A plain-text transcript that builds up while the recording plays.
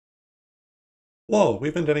Well,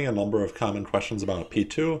 we've been getting a number of common questions about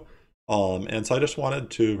P2, and so I just wanted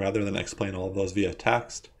to, rather than explain all of those via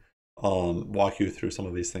text, walk you through some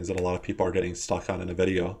of these things that a lot of people are getting stuck on in a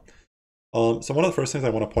video. So one of the first things I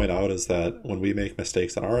want to point out is that when we make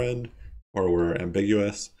mistakes on our end, or we're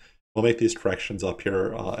ambiguous, we'll make these corrections up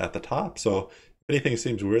here at the top. So if anything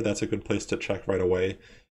seems weird, that's a good place to check right away.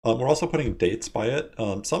 We're also putting dates by it.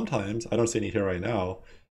 Sometimes, I don't see any here right now,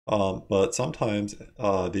 but sometimes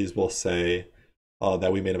these will say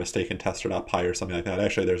that we made a mistake in tester.py or something like that.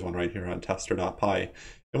 Actually, there's one right here on tester.py.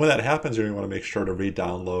 And when that happens, you're going to want to make sure to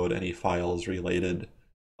re-download any files related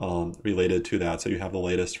to that, so you have the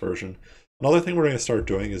latest version. Another thing we're going to start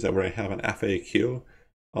doing is that we're going to have an FAQ.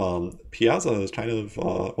 Piazza is kind of,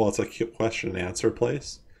 well, it's a question and answer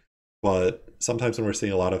place, but sometimes when we're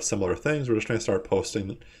seeing a lot of similar things, we're just going to start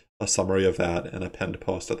posting a summary of that and a pinned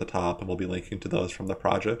post at the top, and we'll be linking to those from the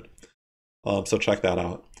project. So check that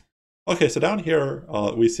out. Okay, so down here,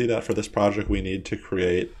 we see that for this project, we need to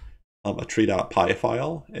create a tree.py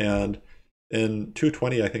file. And in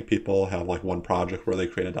 220, I think people have like one project where they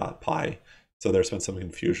create a .py. So there's been some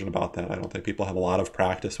confusion about that. I don't think people have a lot of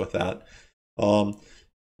practice with that.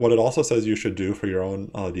 What it also says you should do for your own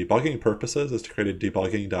debugging purposes is to create a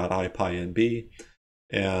debugging.ipynb.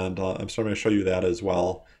 And I'm still going to show you that as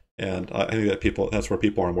well. And I think that that's where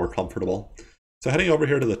people are more comfortable. So heading over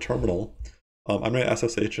here to the terminal, I'm going to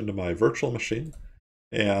SSH into my virtual machine,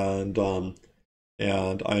 and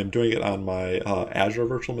I'm doing it on my Azure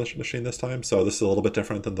virtual machine this time. So this is a little bit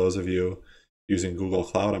different than those of you using Google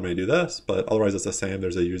Cloud. I'm going to do this, but otherwise it's the same.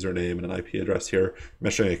 There's a username and an IP address here. I'm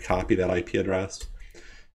just going to copy that IP address,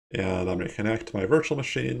 and I'm going to connect to my virtual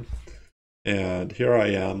machine, and here I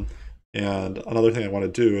am. And another thing I want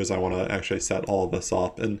to do is I want to actually set all of this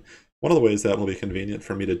up. And one of the ways that will be convenient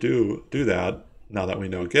for me to do that, now that we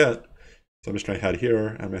know Git, so I'm just going to head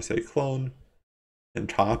here, I'm going to say clone, and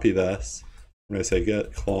copy this. I'm going to say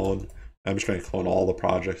git clone. I'm just going to clone all the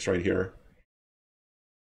projects right here.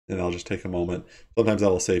 And I'll just take a moment. Sometimes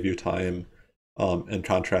that'll save you time in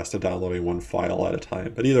contrast to downloading one file at a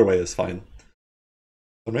time. But either way is fine.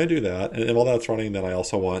 I'm going to do that. And while that's running, then I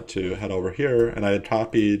also want to head over here. And I had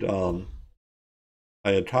copied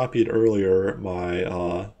earlier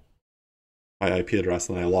my IP address,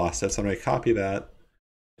 and I lost it. So I'm going to copy that.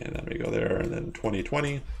 And then we go there, and then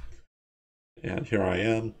 2020, and here I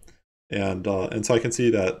am, and so I can see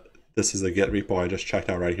that this is a Git repo I just checked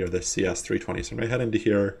out right here, this CS320. So I'm going to head into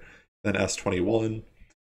here, then S21,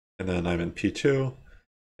 and then I'm in P2,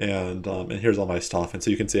 and here's all my stuff. And so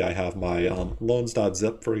you can see I have my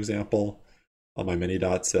loans.zip, for example, my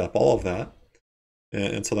mini.zip, all of that,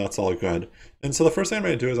 and so that's all good. And so the first thing I'm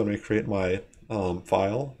going to do is I'm going to create my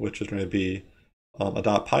file, which is going to be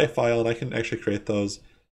a .py file, and I can actually create those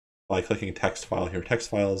by clicking text file here. Text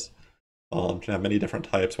files can have many different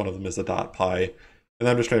types. One of them is a .py. And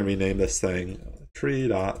I'm just going to rename this thing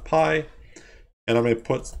tree.py. And I'm going to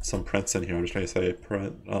put some prints in here. I'm just going to say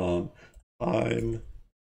print I'm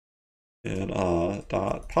in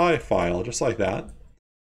a .py file, just like that. I'm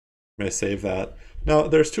going to save that. Now,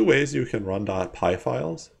 there's two ways you can run .py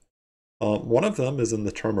files. One of them is in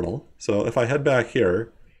the terminal. So if I head back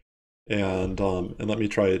here, and let me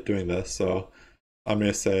try doing this. So I'm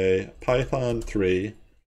going to say python3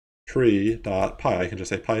 tree.py. I can just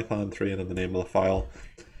say python3 and then the name of the file.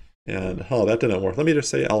 And oh, that didn't work. Let me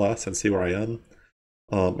just say ls and see where I am.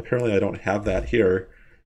 Apparently I don't have that here.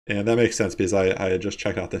 And that makes sense because I had just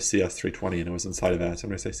checked out the CS320 and it was inside of that. So I'm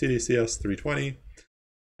going to say cd CS320.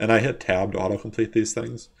 And I hit tab to autocomplete these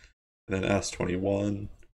things. And then S21.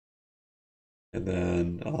 And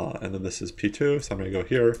then this is P2. So I'm going to go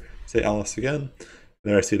here, say ls again.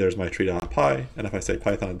 There I see there's my tree.py, and if I say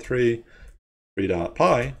python3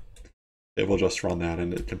 tree.py, it will just run that,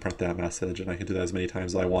 and it can print that message, and I can do that as many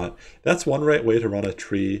times as I want. That's one right way to run a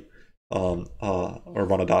tree or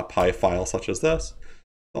run a .py file such as this.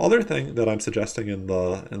 The other thing that I'm suggesting in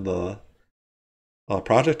the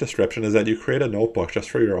project description is that you create a notebook just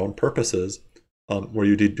for your own purposes where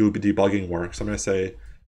you do debugging work. So I'm going to say,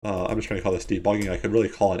 I'm just going to call this debugging. I could really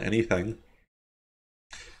call it anything.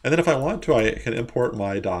 And then if I want to, I can import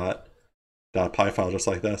my .py file just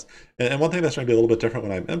like this. And one thing that's going to be a little bit different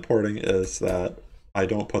when I'm importing is that I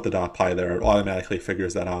don't put the .py there. It automatically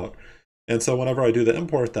figures that out. And so whenever I do the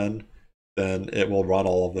import, then it will run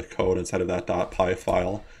all of the code inside of that .py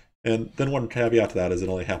file. And then one caveat to that is it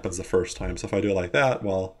only happens the first time. So if I do it like that,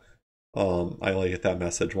 well, I only get that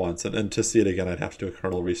message once. And to see it again, I'd have to do a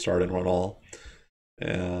kernel restart and run all.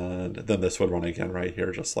 And then this would run again right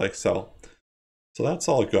here, just like so. So that's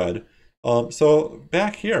all good. So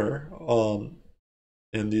back here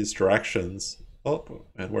in these directions, oh,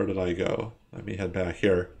 and where did I go? Let me head back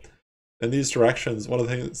here. In these directions, one of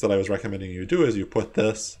the things that I was recommending you do is you put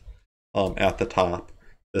this at the top,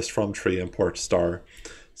 this from tree import star.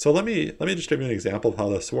 So let me just give you an example of how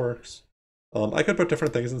this works. I could put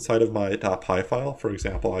different things inside of my .py file. For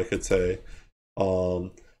example, I could say,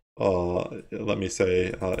 let me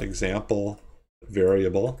say example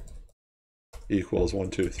variable equals 1,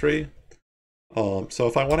 2, 3. So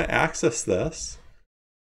if I want to access this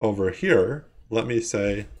over here, let me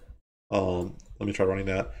say, let me try running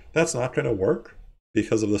that. That's not going to work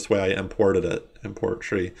because of this way I imported it, import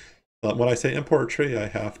tree. When I say import tree, I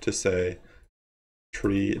have to say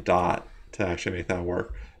tree dot to actually make that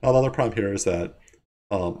work. Now the other problem here is that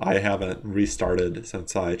I haven't restarted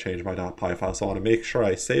since I changed my .py file, so I want to make sure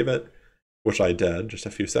I save it, which I did just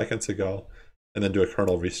a few seconds ago, and then do a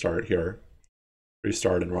kernel restart here.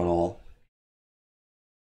 Restart and run all.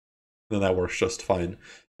 And then that works just fine.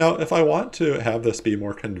 Now, if I want to have this be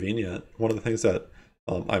more convenient, one of the things that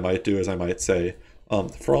I might do is I might say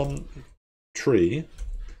from tree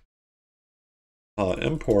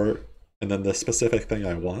import, and then the specific thing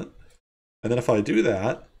I want. And then if I do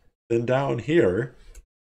that, then down here,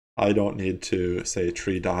 I don't need to say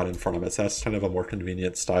tree dot in front of it. So that's kind of a more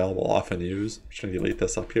convenient style we'll often use. I'm just going to delete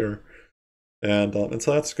this up here. And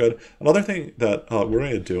so that's good. Another thing that we're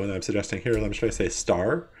going to do, and I'm suggesting here, I'm just going to say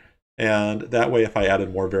star. And that way, if I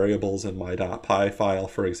added more variables in my .py file,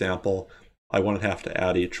 for example, I wouldn't have to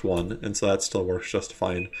add each one. And so that still works just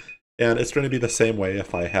fine. And it's going to be the same way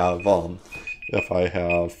if I have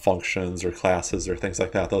functions or classes or things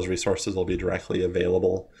like that. Those resources will be directly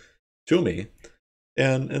available to me.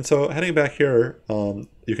 And so heading back here,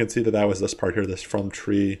 you can see that that was this part here, this from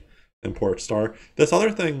tree import star. This other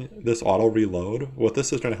thing, this auto reload, what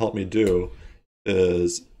this is going to help me do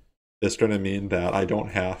is it's going to mean that I don't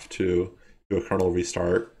have to do a kernel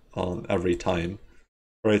restart every time,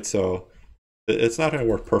 right? So it's not going to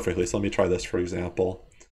work perfectly. So let me try this, for example.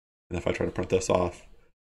 And if I try to print this off,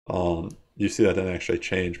 you see that didn't actually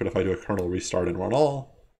change. But if I do a kernel restart and run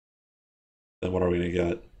all, then what are we going to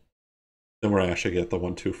get? Then we're going to actually get the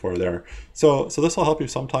 1, 2, 4 there. So this will help you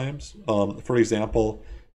sometimes. For example,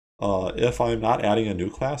 if I'm not adding a new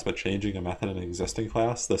class but changing a method in an existing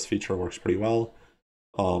class, this feature works pretty well.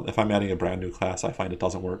 If I'm adding a brand new class, I find it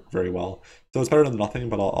doesn't work very well. So it's better than nothing,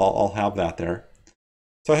 but I'll have that there.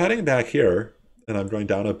 So heading back here, and I'm going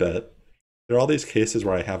down a bit, there are all these cases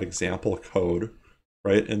where I have example code,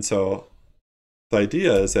 right? And so the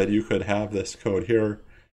idea is that you could have this code here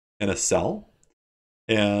in a cell.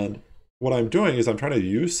 And what I'm doing is I'm trying to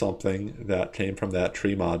use something that came from that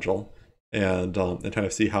tree module and kind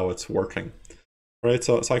of see how it's working, right?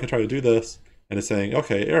 So I can try to do this, and it's saying,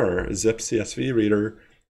 okay, error, zip CSV reader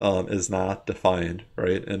is not defined,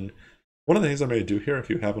 right? And one of the things I'm going to do here, if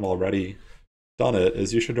you haven't already done it,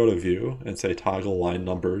 is you should go to view and say toggle line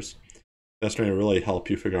numbers. That's going to really help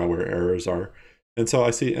you figure out where errors are. And so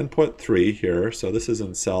I see input 3 here. So this is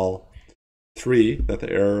in cell 3 that the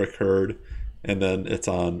error occurred, and then it's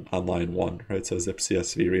on line 1, right? So zip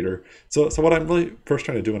CSV reader. So what I'm really first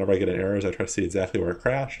trying to do whenever I get an error is I try to see exactly where it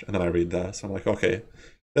crashed, and then I read this. I'm like, okay,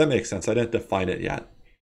 that makes sense. I didn't define it yet.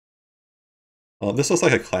 This looks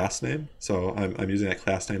like a class name, so I'm using that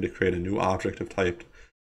class name to create a new object of type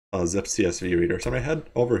zip CSV reader. So I'm going to head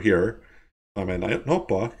over here on my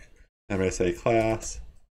notebook. I'm going to say class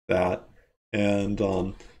that, and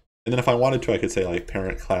then if I wanted to, I could say like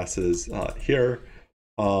parent classes here.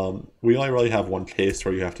 We only really have one case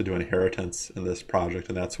where you have to do inheritance in this project,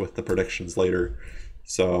 and that's with the predictions later.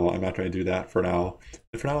 So I'm not going to do that for now.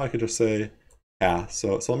 And for now, I could just say pass.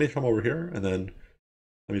 So let me come over here, and then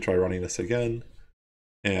let me try running this again.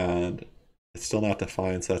 And it's still not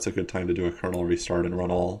defined, so that's a good time to do a kernel restart and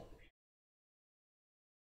run all.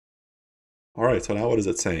 All right, so now what is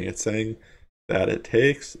it saying? It's saying that it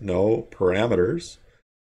takes no parameters,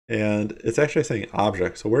 and it's actually saying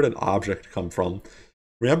object. So where did object come from?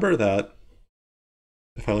 Remember that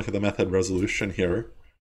if I look at the method resolution here,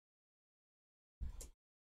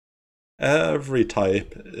 every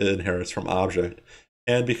type inherits from object.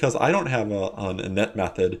 And because I don't have a init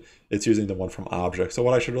method, it's using the one from object. So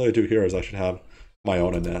what I should really do here is I should have my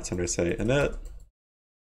own init. So I'm going to say init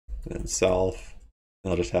and self,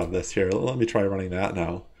 and I'll just have this here. Let me try running that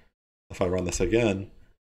now. If I run this again,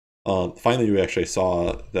 finally you actually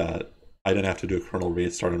saw that I didn't have to do a kernel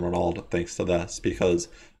restart and run all thanks to this, because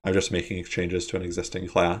I'm just making changes to an existing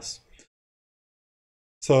class.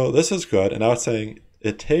 So this is good, and now it's saying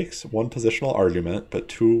it takes one positional argument, but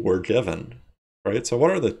 2 were given, right? So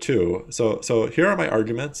what are the 2? So here are my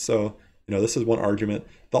arguments. So this is one argument.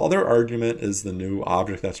 The other argument is the new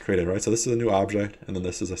object that's created, right? So this is a new object, and then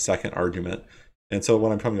this is a second argument. And so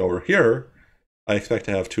when I'm coming over here, I expect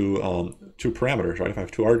to have two parameters, right? If I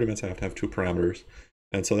have two arguments, I have to have two parameters.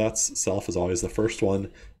 And so that's self is always the first one.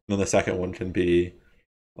 And then the second one can be,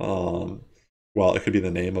 well, it could be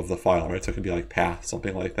the name of the file, right? So it could be like path,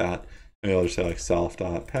 something like that. Maybe I'll just say like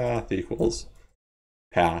self.path equals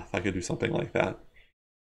path. I could do something like that.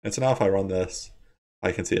 And so now if I run this,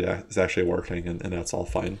 I can see it is actually working, and that's all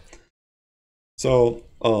fine. So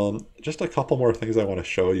just a couple more things I want to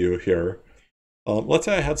show you here. Let's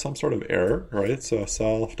say I had some sort of error, right? So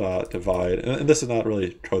self.divide, and this is not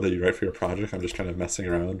really code that you write for your project. I'm just kind of messing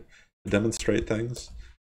around to demonstrate things.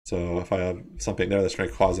 So if I have something there that's going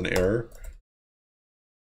to cause an error,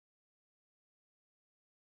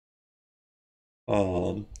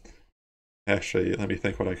 actually, let me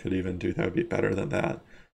think what I could even do that would be better than that.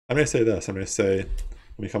 I'm going to say this. I'm going to say,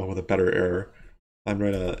 let me come up with a better error. I'm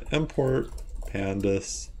going to import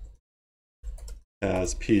pandas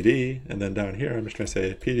as PD, and then down here I'm just going to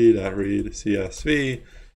say pd.read CSV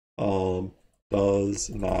does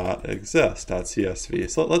not exist.csv.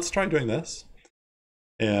 So let's try doing this.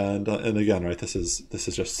 And again, right, this is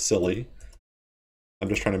just silly. I'm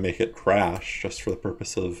just trying to make it crash just for the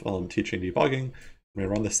purpose of teaching debugging. I'm going to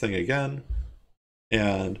run this thing again,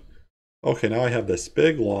 and okay, now I have this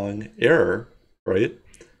big long error, right?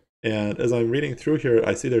 And as I'm reading through here,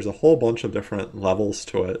 I see there's a whole bunch of different levels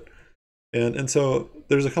to it. And so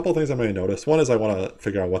there's a couple of things I'm going to notice. One is I want to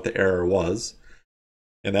figure out what the error was,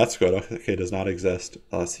 and that's good. Okay, does not exist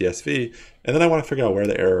CSV. And then I want to figure out where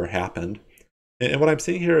the error happened. And what I'm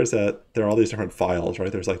seeing here is that there are all these different files,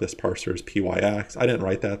 right? There's like this parsers pyx. I didn't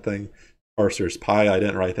write that thing. Parsers py, I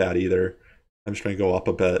didn't write that either. I'm just going to go up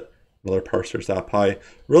a bit. Another parsers.py.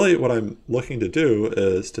 Really what I'm looking to do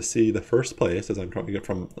is to see the first place, as I'm trying to get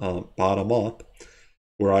from bottom up,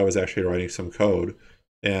 where I was actually writing some code.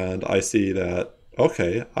 And I see that,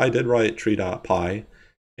 okay, I did write tree.py,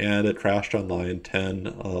 and it crashed on line 10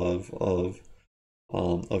 of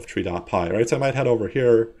tree.py, right? So I might head over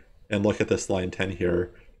here and look at this line 10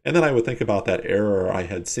 here, and then I would think about that error I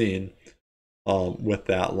had seen with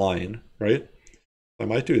that line, right? I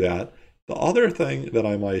might do that. The other thing that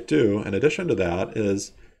I might do, in addition to that,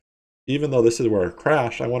 is even though this is where it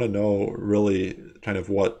crashed, I want to know really kind of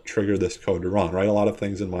what triggered this code to run, right? A lot of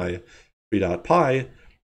things in my tree.py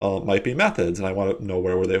might be methods, and I want to know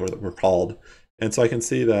where they were called. And so I can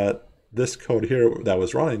see that this code here that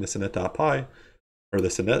was running, this init.py, or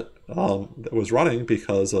this init, that was running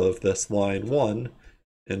because of this line 1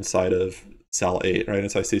 inside of cell 8, right?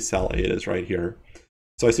 And so I see cell 8 is right here.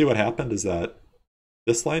 So I see what happened is that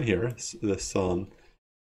this line here, this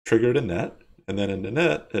triggered init, and then in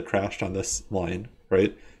init, it crashed on this line,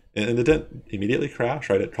 right? And it didn't immediately crash,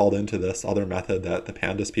 right? It called into this other method that the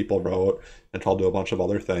pandas people wrote and called to a bunch of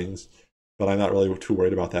other things. But I'm not really too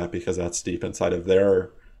worried about that because that's deep inside of their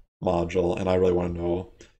module, and I really want to know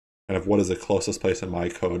kind of what is the closest place in my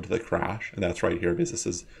code to the crash, and that's right here because this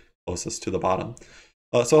is closest to the bottom.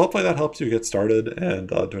 So hopefully that helps you get started and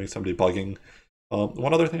doing some debugging.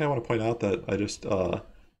 One other thing I want to point out that I just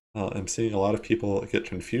am seeing a lot of people get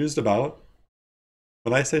confused about.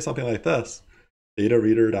 When I say something like this, data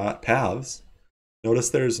reader.paths, notice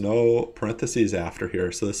there's no parentheses after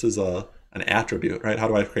here. So this is an attribute, right? How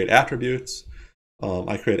do I create attributes?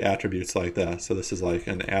 I create attributes like that. So this is like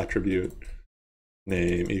an attribute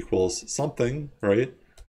name equals something, right?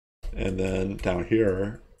 And then down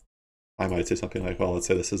here, I might say something like, well, let's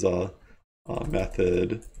say this is a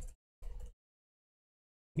method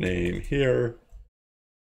name here,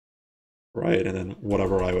 right? And then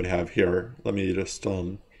whatever I would have here. Let me just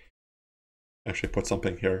actually put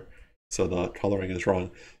something here so the coloring is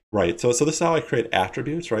wrong. Right, so this is how I create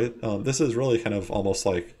attributes, right? This is really kind of almost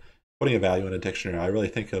like putting a value in a dictionary. I really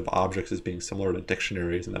think of objects as being similar to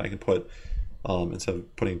dictionaries, and then I can put, instead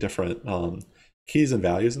of putting different keys and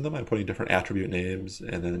values in them, I'm putting different attribute names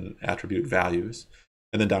and then attribute values.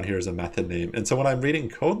 And then down here is a method name. And so when I'm reading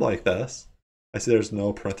code like this, I see there's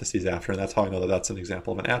no parentheses after, and that's how I know that that's an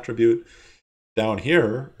example of an attribute. Down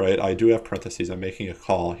here, right, I do have parentheses. I'm making a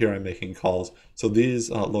call. Here I'm making calls. So these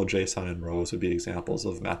load JSON and rows would be examples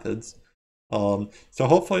of methods. So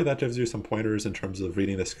hopefully that gives you some pointers in terms of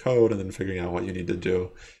reading this code and then figuring out what you need to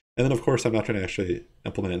do. And then, of course, I'm not going to actually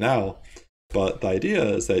implement it now, but the idea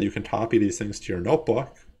is that you can copy these things to your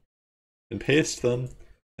notebook and paste them.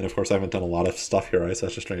 And, of course, I haven't done a lot of stuff here, right, so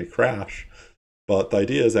that's just going to crash. But the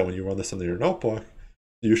idea is that when you run this into your notebook,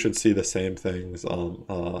 you should see the same things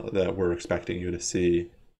that we're expecting you to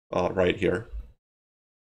see right here.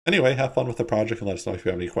 Anyway, have fun with the project and let us know if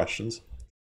you have any questions.